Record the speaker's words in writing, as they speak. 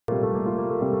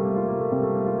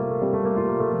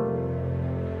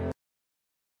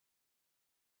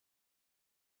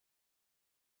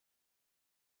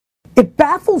It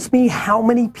baffles me how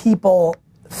many people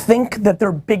think that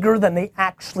they're bigger than they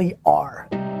actually are.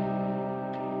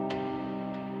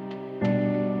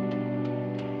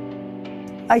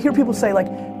 I hear people say like,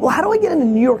 well, how do I get into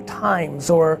New York Times?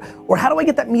 Or how do I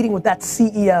get that meeting with that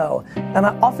CEO? And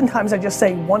oftentimes I just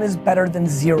say, one is better than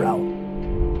zero.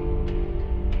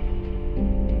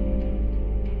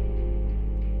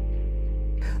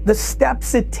 The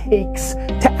steps it takes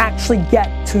to actually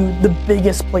get to the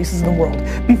biggest places in the world.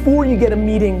 Before you get a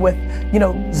meeting with,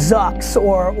 Zucks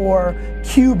or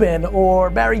Cuban or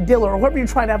Barry Diller or whoever you're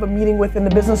trying to have a meeting with in the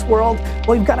business world,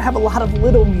 well, you've got to have a lot of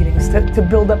little meetings to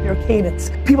build up your cadence.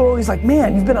 People are always like,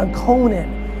 man, you've been on Conan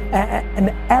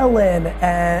and Ellen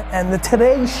and the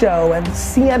Today Show and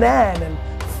CNN and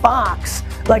Fox.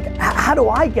 Like, how do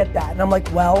I get that? And I'm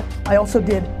like, well, I also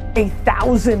did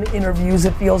 1,000 interviews,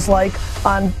 it feels like,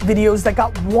 on videos that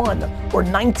got 1 or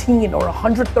 19 or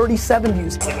 137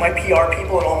 views. Like, my PR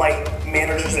people and all my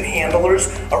managers and handlers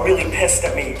are really pissed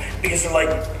at me because they're like,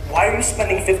 why are you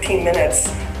spending 15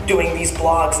 minutes doing these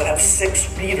blogs that have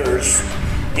 6 readers,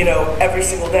 every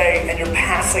single day, and you're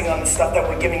passing on the stuff that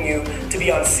we're giving you to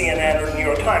be on CNN or New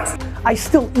York Times? I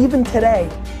still, even today,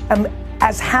 am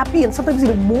as happy and sometimes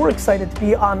even more excited to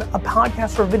be on a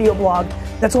podcast or a video blog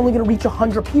that's only gonna reach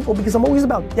 100 people because I'm always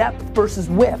about depth versus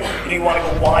width. Do you wanna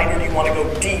go wide or do you wanna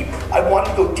go deep? I want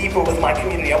to go deeper with my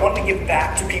community. I want to give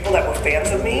back to people that were fans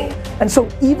of me. And so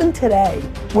even today,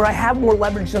 where I have more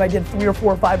leverage than I did 3 or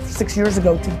 4 or 5 or 6 years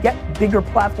ago to get bigger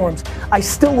platforms, I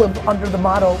still live under the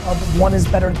motto of one is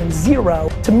better than zero.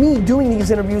 To me, doing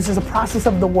these interviews is a process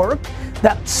of the work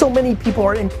that so many people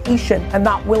are impatient and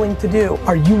not willing to do.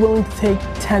 Are you willing to take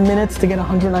 10 minutes to get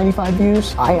 195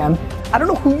 views? I am. I don't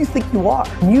know who you think you are.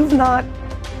 You've not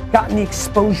gotten the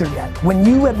exposure yet. When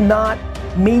you have not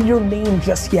made your name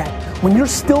just yet, when you're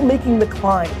still making the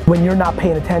climb, when you're not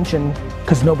paying attention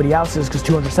because nobody else is, because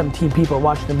 217 people are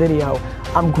watching the video,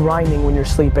 I'm grinding when you're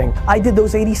sleeping. I did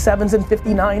those 87s and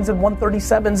 59s and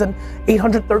 137s and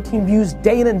 813 views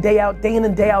day in and day out, day in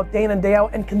and day out, day in and day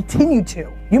out, and continue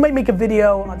to. You might make a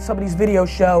video on somebody's video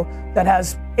show that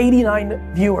has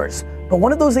 89 viewers, but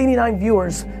one of those 89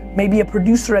 viewers may be a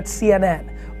producer at CNN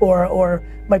or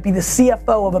might be the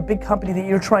CFO of a big company that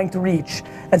you're trying to reach.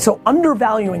 And so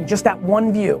undervaluing just that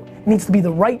one view, it needs to be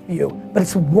the right view, but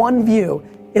it's one view,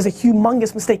 is a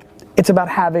humongous mistake. It's about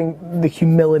having the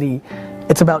humility.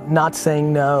 It's about not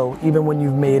saying no, even when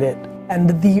you've made it. And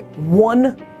the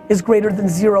one is greater than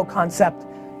zero concept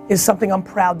is something I'm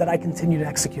proud that I continue to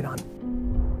execute on.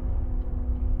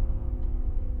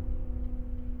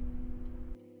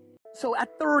 So at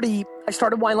 30, I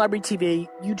started Wine Library TV.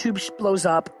 YouTube blows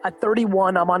up. At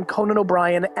 31, I'm on Conan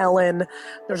O'Brien, Ellen.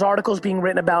 There's articles being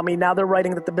written about me. Now they're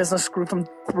writing that the business grew from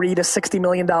 $3 to $60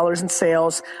 million in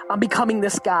sales. I'm becoming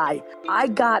this guy. I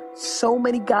got so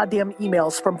many goddamn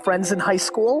emails from friends in high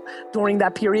school during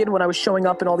that period when I was showing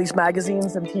up in all these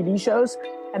magazines and TV shows.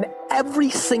 And every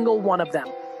single one of them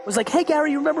was like, hey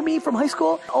Gary, you remember me from high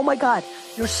school? Oh my God,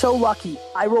 you're so lucky.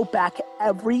 I wrote back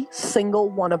every single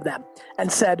one of them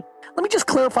and said, let me just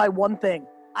clarify one thing.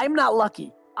 I'm not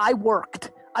lucky. I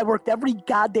worked. I worked every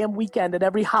goddamn weekend and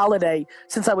every holiday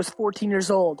since I was 14 years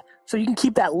old. So you can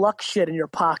keep that luck shit in your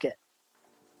pocket.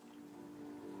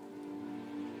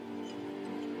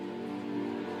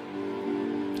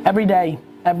 Every day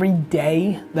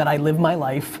that I live my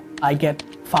life, I get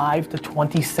 5 to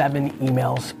 27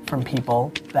 emails from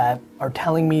people that are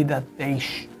telling me that they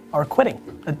are quitting,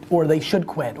 or they should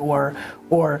quit, or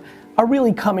are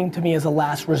really coming to me as a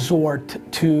last resort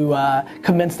to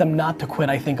convince them not to quit,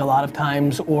 I think a lot of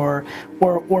times, or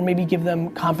maybe give them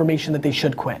confirmation that they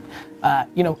should quit.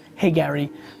 Hey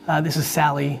Gary, this is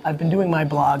Sally. I've been doing my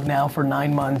blog now for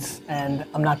 9 months and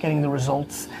I'm not getting the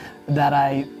results that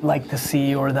I like to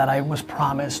see or that I was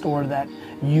promised or that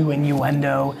you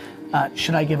innuendo.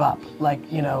 Should I give up?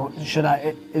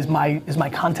 Is my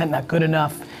content not good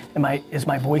enough? Is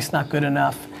my voice not good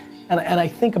enough? And I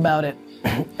think about it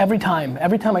every time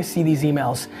I see these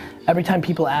emails, every time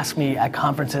people ask me at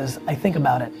conferences, I think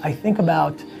about it. I think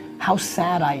about how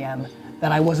sad I am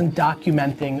that I wasn't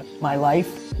documenting my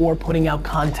life or putting out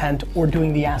content or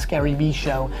doing the Ask Gary Vee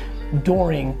show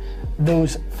during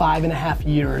those 5.5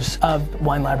 years of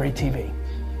Wine Library TV.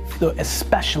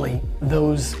 Especially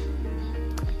those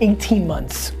 18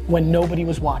 months when nobody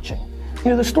was watching.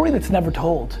 The story that's never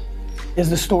told is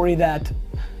the story that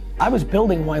I was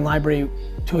building Wine Library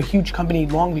to a huge company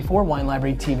long before Wine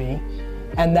Library TV,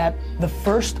 and that the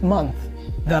first month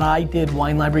that I did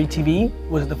Wine Library TV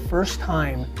was the first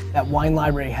time that Wine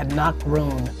Library had not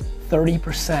grown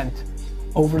 30%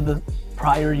 over the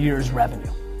prior year's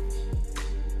revenue.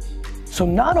 So So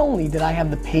not only did I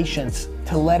have the patience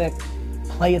to let it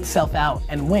play itself out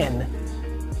and win,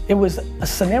 it was a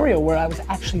scenario where I was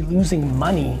actually losing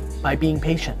money by being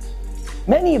patient.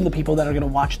 Many of the people that are gonna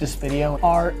watch this video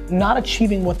are not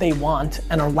achieving what they want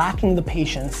and are lacking the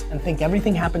patience and think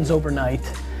everything happens overnight.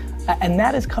 And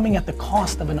that is coming at the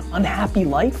cost of an unhappy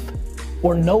life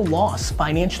or no loss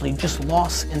financially, just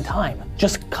loss in time.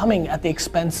 Just coming at the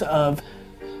expense of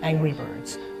Angry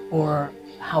Birds or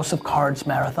House of Cards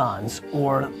marathons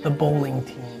or the bowling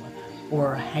team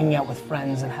or hanging out with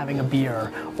friends and having a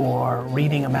beer or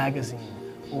reading a magazine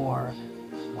or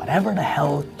whatever the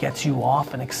hell gets you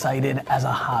off and excited as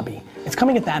a hobby. It's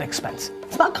coming at that expense.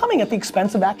 It's not coming at the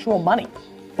expense of actual money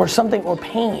or something, or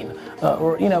pain,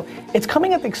 or it's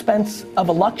coming at the expense of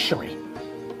a luxury.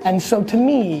 And so to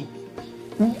me,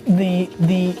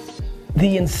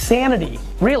 the insanity,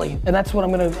 really, and that's what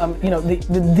I'm gonna,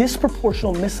 the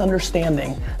disproportional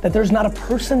misunderstanding that there's not a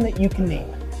person that you can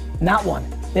name, not one.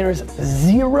 There is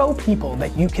 0 people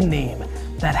that you can name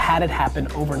that had it happen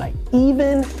overnight.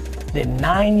 Even the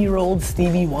 9-year-old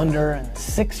Stevie Wonder and the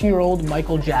 6-year-old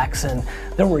Michael Jackson,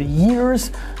 there were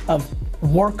years of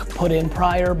work put in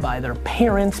prior by their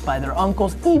parents, by their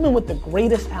uncles, even with the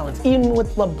greatest talents, even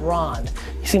with LeBron.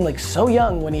 He seemed like so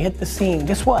young when he hit the scene.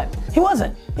 Guess what? He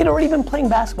wasn't. He'd already been playing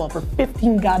basketball for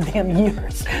 15 goddamn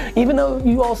years. Even though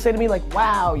you all say to me like,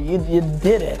 wow, you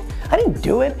did it. I didn't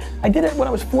do it. I did it when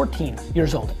I was 14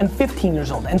 years old, and 15 years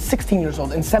old, and 16 years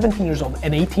old, and 17 years old,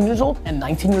 and 18 years old, and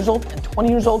 19 years old, and 20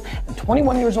 years old, and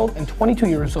 21 years old, and 22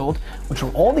 years old, which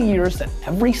were all the years that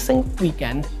every single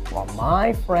weekend, while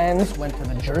my friends went to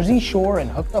the Jersey Shore and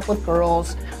hooked up with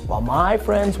girls, while my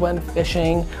friends went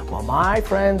fishing, while my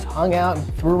friends hung out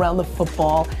and threw around the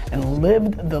football and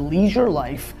lived the leisure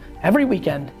life, every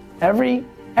weekend, every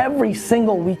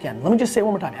single weekend. Let me just say it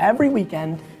one more time. Every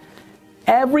weekend,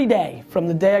 every day, from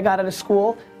the day I got out of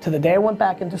school to the day I went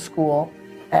back into school,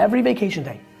 every vacation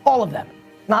day, all of them,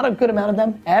 not a good amount of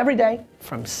them, every day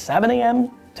from 7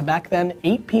 a.m. to back then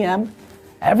 8 p.m.,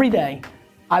 every day,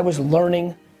 I was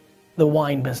learning the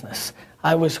wine business.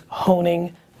 I was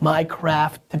honing my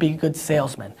craft to be a good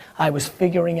salesman. I was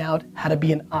figuring out how to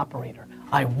be an operator.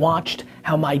 I watched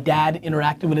how my dad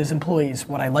interacted with his employees,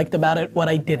 what I liked about it, what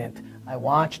I didn't. I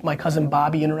watched my cousin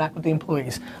Bobby interact with the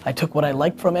employees. I took what I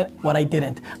liked from it, what I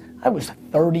didn't. I was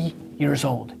 30 years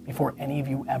old before any of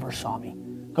you ever saw me.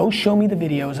 Go show me the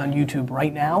videos on YouTube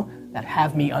right now that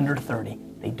have me under 30.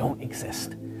 They don't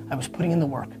exist. I was putting in the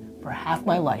work for half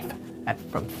my life,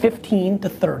 from 15 to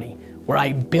 30, where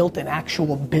I built an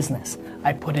actual business.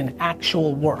 I put in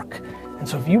actual work. And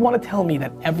so if you want to tell me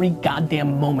that every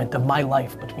goddamn moment of my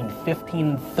life between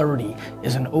 15 and 30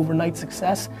 is an overnight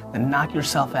success, then knock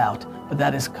yourself out. But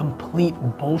that is complete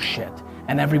bullshit,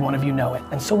 and every one of you know it.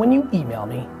 And so when you email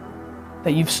me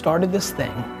that you've started this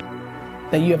thing,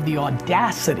 that you have the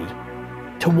audacity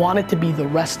to want it to be the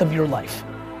rest of your life,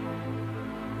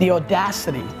 the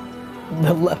audacity,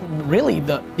 really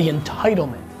the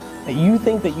entitlement, that you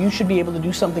think that you should be able to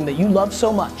do something that you love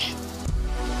so much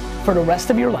for the rest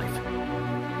of your life,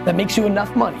 that makes you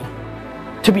enough money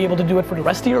to be able to do it for the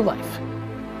rest of your life,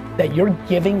 that you're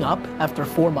giving up after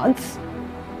 4 months,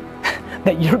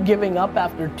 that you're giving up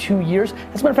after 2 years.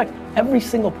 As a matter of fact, every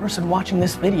single person watching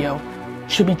this video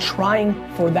should be trying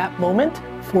for that moment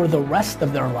for the rest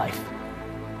of their life,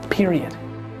 period.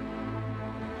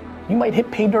 You might hit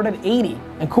pay dirt at 80,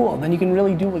 and cool, then you can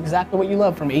really do exactly what you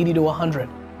love from 80 to 100.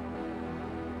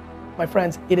 My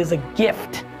friends, it is a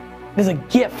gift. It is a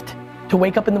gift to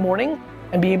wake up in the morning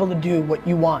and be able to do what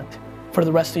you want for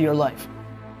the rest of your life.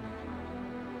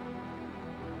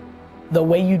 The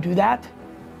way you do that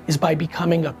is by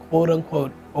becoming a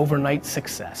quote-unquote overnight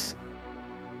success.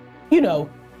 You know,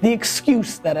 the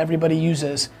excuse that everybody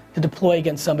uses to deploy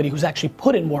against somebody who's actually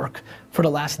put in work for the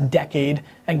last decade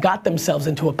and got themselves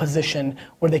into a position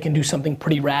where they can do something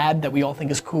pretty rad that we all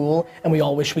think is cool and we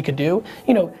all wish we could do.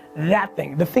 You know, that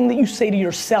thing, the thing that you say to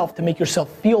yourself to make yourself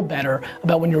feel better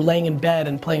about when you're laying in bed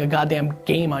and playing a goddamn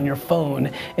game on your phone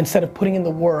instead of putting in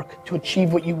the work to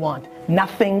achieve what you want.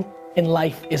 Nothing in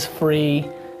life is free.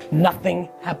 Nothing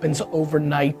happens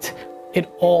overnight. It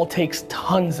all takes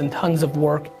tons and tons of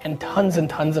work and tons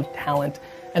of talent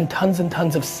and tons of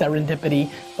serendipity.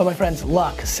 But my friends,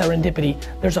 luck, serendipity,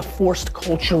 there's a forced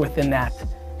culture within that.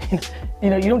 You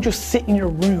know, you don't just sit in your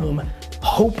room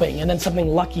hoping and then something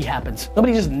lucky happens.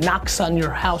 Nobody just knocks on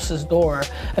your house's door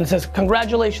and says,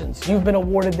 congratulations, you've been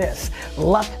awarded this.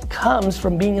 Luck comes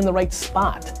from being in the right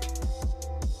spot.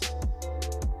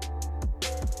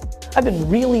 I've been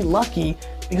really lucky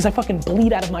because I fucking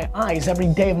bleed out of my eyes every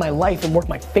day of my life and work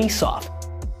my face off.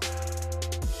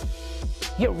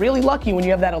 You get really lucky when you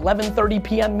have that 11:30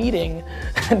 p.m. meeting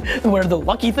where the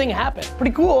lucky thing happened.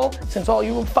 Pretty cool, since all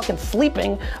you were fucking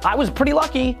sleeping. I was pretty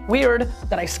lucky, weird,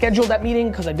 that I scheduled that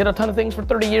meeting because I did a ton of things for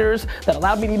 30 years that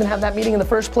allowed me to even have that meeting in the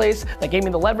first place, that gave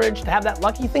me the leverage to have that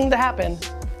lucky thing to happen.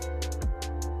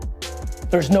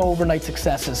 There's no overnight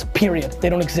successes, period. They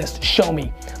don't exist. Show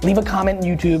me. Leave a comment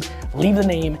in YouTube, leave the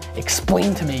name,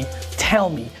 explain to me, tell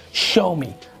me, show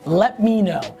me, let me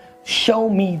know. Show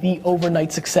me the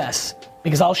overnight success,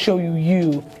 because I'll show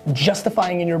you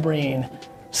justifying in your brain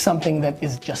something that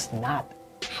is just not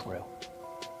true,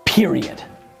 period.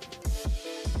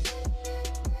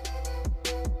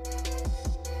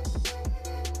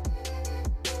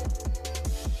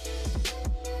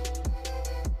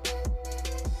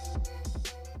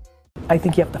 I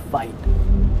think you have to fight.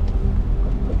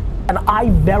 And I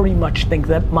very much think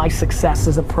that my success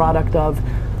is a product of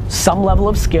some level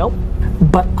of skill,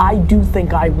 but I do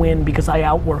think I win because I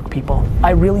outwork people.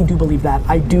 I really do believe that.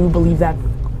 I do believe that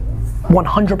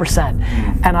 100%.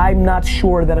 And I'm not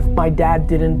sure that if my dad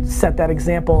didn't set that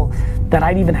example, that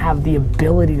I'd even have the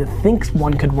ability to think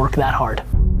one could work that hard.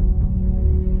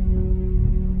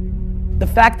 The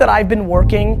fact that I've been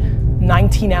working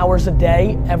 19 hours a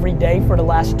day, every day for the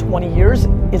last 20 years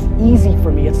is easy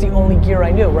for me. It's the only gear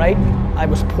I knew, right? I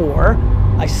was poor.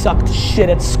 I sucked shit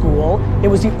at school. It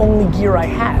was the only gear I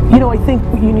had. You know, I think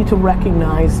you need to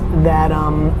recognize that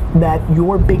that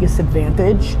your biggest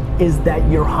advantage is that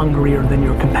you're hungrier than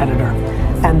your competitor.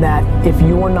 And that if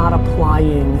you're not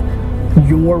applying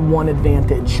your one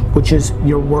advantage, which is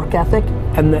your work ethic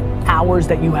and the hours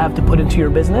that you have to put into your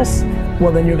business,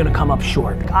 well, then you're gonna come up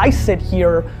short. I sit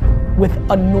here with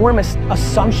enormous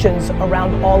assumptions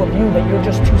around all of you that you're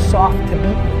just too soft to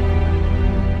beat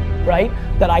me, right?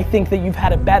 That I think that you've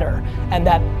had it better, and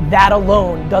that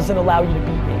alone doesn't allow you to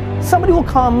beat me. Somebody will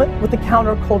come with a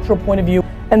countercultural point of view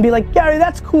and be like, Gary,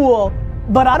 that's cool,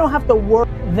 but I don't have to work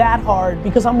that hard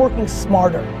because I'm working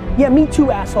smarter. Yeah, me too,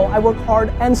 asshole. I work hard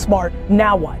and smart.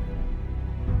 Now what?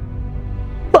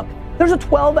 Look, there's a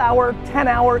 12-hour,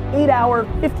 10-hour, 8-hour,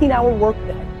 15-hour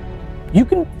workday. You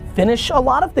can finish a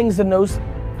lot of things in those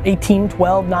 18,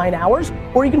 12, 9 hours,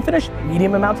 or you can finish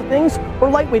medium amounts of things or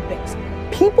lightweight things.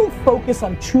 People focus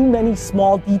on too many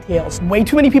small details. Way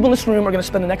too many people in this room are gonna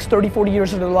spend the next 30, 40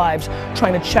 years of their lives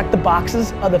trying to check the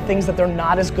boxes of the things that they're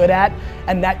not as good at,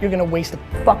 and that you're gonna waste a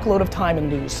fuckload of time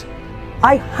and lose.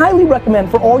 I highly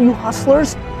recommend for all you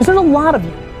hustlers, because there's a lot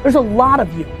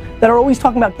of you that are always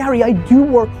talking about, Gary, I do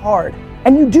work hard.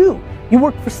 And you do. You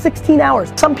work for 16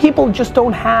 hours. Some people just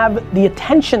don't have the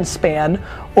attention span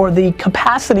or the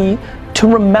capacity to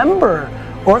remember,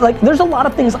 or like, there's a lot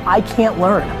of things I can't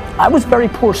learn. I was a very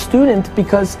poor student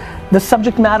because the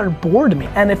subject matter bored me.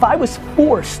 And if I was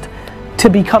forced to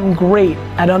become great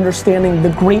at understanding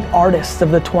the great artists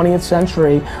of the 20th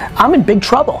century, I'm in big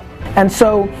trouble. And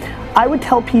so I would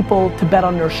tell people to bet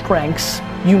on their strengths.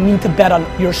 You need to bet on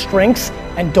your strengths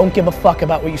and don't give a fuck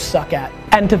about what you suck at.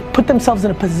 And to put themselves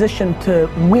in a position to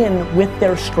win with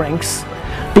their strengths,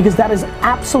 because that is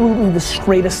absolutely the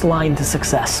straightest line to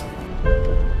success.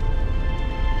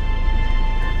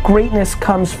 Greatness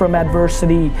comes from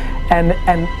adversity and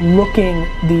looking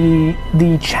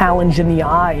the challenge in the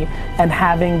eye and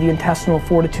having the intestinal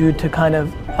fortitude to kind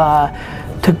of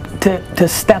to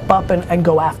step up and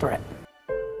go after it.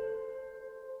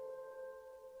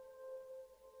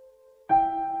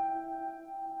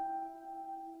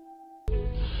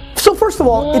 So first of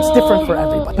all, it's different for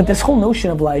everybody. But this whole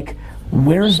notion of like,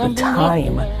 where's the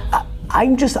time?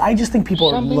 I just think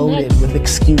people are loaded with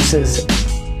excuses.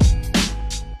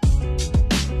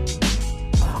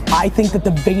 I think that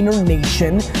the Vayner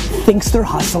Nation thinks they're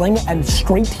hustling, and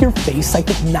straight to your face, I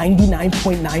think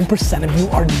 99.9% of you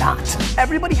are not.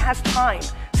 Everybody has time.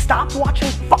 Stop watching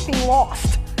fucking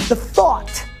Lost. The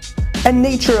thought and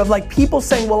nature of like people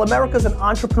saying, well, America's an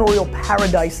entrepreneurial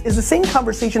paradise is the same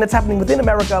conversation that's happening within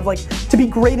America of like, to be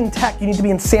great in tech, you need to be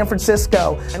in San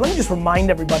Francisco. And let me just remind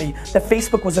everybody that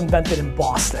Facebook was invented in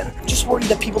Boston. I'm just worried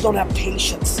that people don't have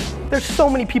patience. There's so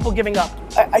many people giving up.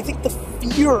 I think the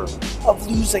fear of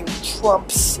losing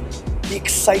trumps the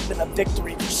excitement of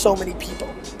victory for so many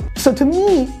people. So to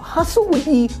me, hustle would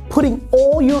be putting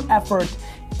all your effort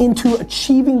into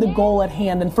achieving the goal at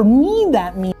hand. And for me,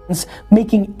 that means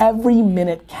making every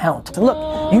minute count. And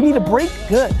look, you need a break?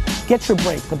 Good, get your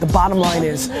break. But the bottom line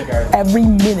is, every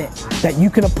minute that you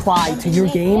can apply to your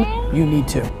game, you need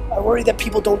to. I worry that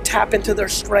people don't tap into their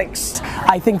strengths.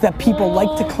 I think that people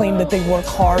like to claim that they work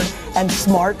hard and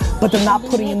smart, but they're not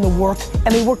putting in the work,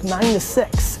 and they work 9 to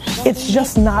 6. It's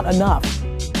just not enough.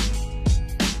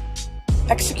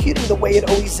 Executing the way it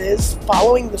always is,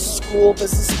 following the school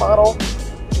business model,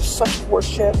 just such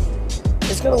horseshit.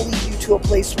 It's gonna lead you to a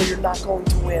place where you're not going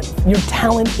to win. Your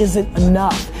talent isn't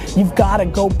enough. You've gotta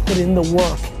go put in the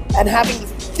work. And having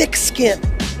thick skin.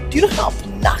 Do you know how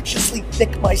obnoxiously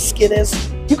thick my skin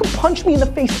is? You can punch me in the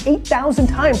face 8,000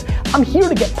 times. I'm here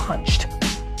to get punched.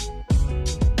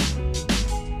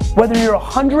 Whether you're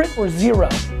 100 or 0,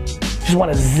 you just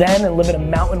wanna zen and live in a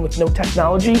mountain with no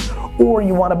technology, or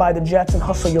you wanna buy the jets and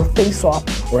hustle your face off,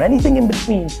 or anything in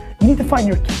between, you need to find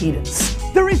your cadence.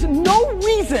 There is no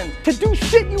reason to do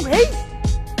shit you hate.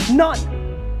 None.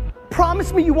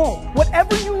 Promise me you won't.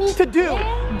 Whatever you need to do,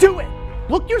 do it.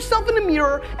 Look yourself in the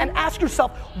mirror and ask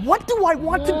yourself, what do I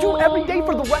want to do every day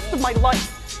for the rest of my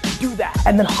life? Do that.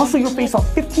 And then hustle your face off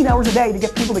 15 hours a day to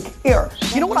get people to care.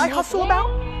 You know what I hustle about?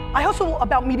 I hustle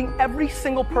about meeting every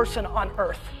single person on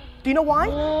earth. Do you know why?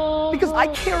 Because I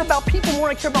care about people more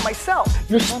than I care about myself.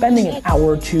 You're spending an hour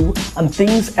or two on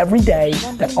things every day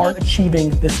that aren't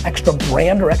achieving this extra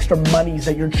brand or extra monies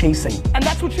that you're chasing. And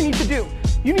that's what you need to do.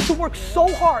 You need to work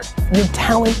so hard. Your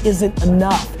talent isn't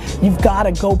enough. You've got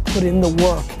to go put in the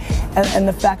work. And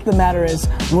the fact of the matter is,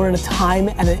 we're in a time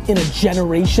and in a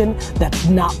generation that's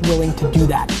not willing to do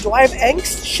that. Do I have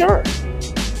angst? Sure.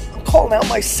 I'm calling out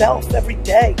myself every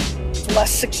day for the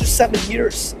last 6 or 7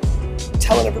 years.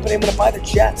 Telling everybody I'm gonna buy the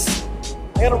jets.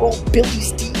 I gotta roll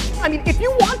Billy's deep. I mean, if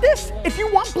you want this, if you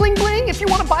want bling bling, if you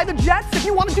wanna buy the jets, if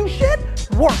you wanna do shit,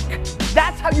 work.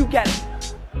 That's how you get it.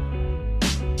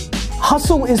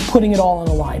 Hustle is putting it all on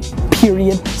the line.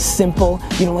 Period. Simple.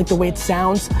 You don't like the way it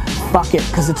sounds? Fuck it,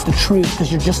 because it's the truth,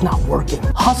 because you're just not working.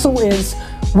 Hustle is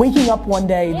waking up one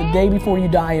day, the day before you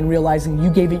die, and realizing you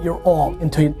gave it your all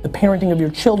into the parenting of your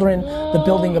children, the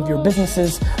building of your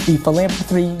businesses, the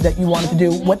philanthropy that you wanted to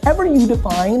do. Whatever you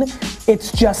define,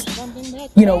 it's just,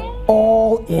 you know,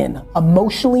 all in,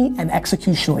 emotionally and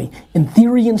executionally, in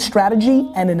theory and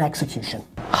strategy and in execution.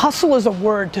 Hustle is a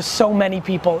word to so many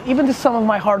people, even to some of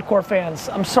my hardcore fans.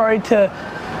 I'm sorry to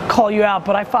call you out,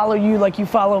 but I follow you like you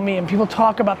follow me, and people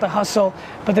talk about the hustle,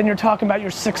 but then you're talking about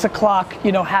your 6 o'clock,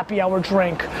 you know, happy hour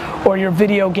drink, or your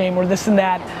video game, or this and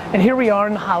that, and here we are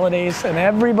in the holidays, and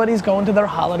everybody's going to their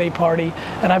holiday party,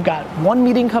 and I've got 1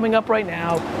 meeting coming up right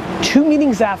now, 2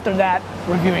 meetings after that,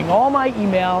 reviewing all my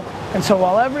email, and so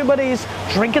while everybody's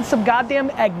drinking some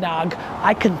goddamn eggnog,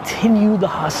 I continue the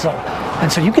hustle.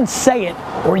 And so you can say it,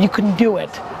 or you can do it,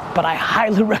 but I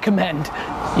highly recommend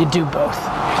you do both.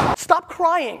 Stop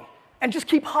crying and just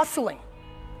keep hustling.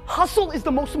 Hustle is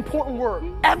the most important word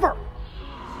ever.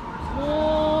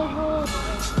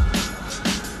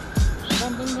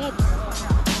 Something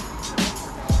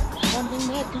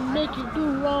that can make you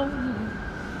do wrong,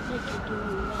 make you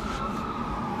do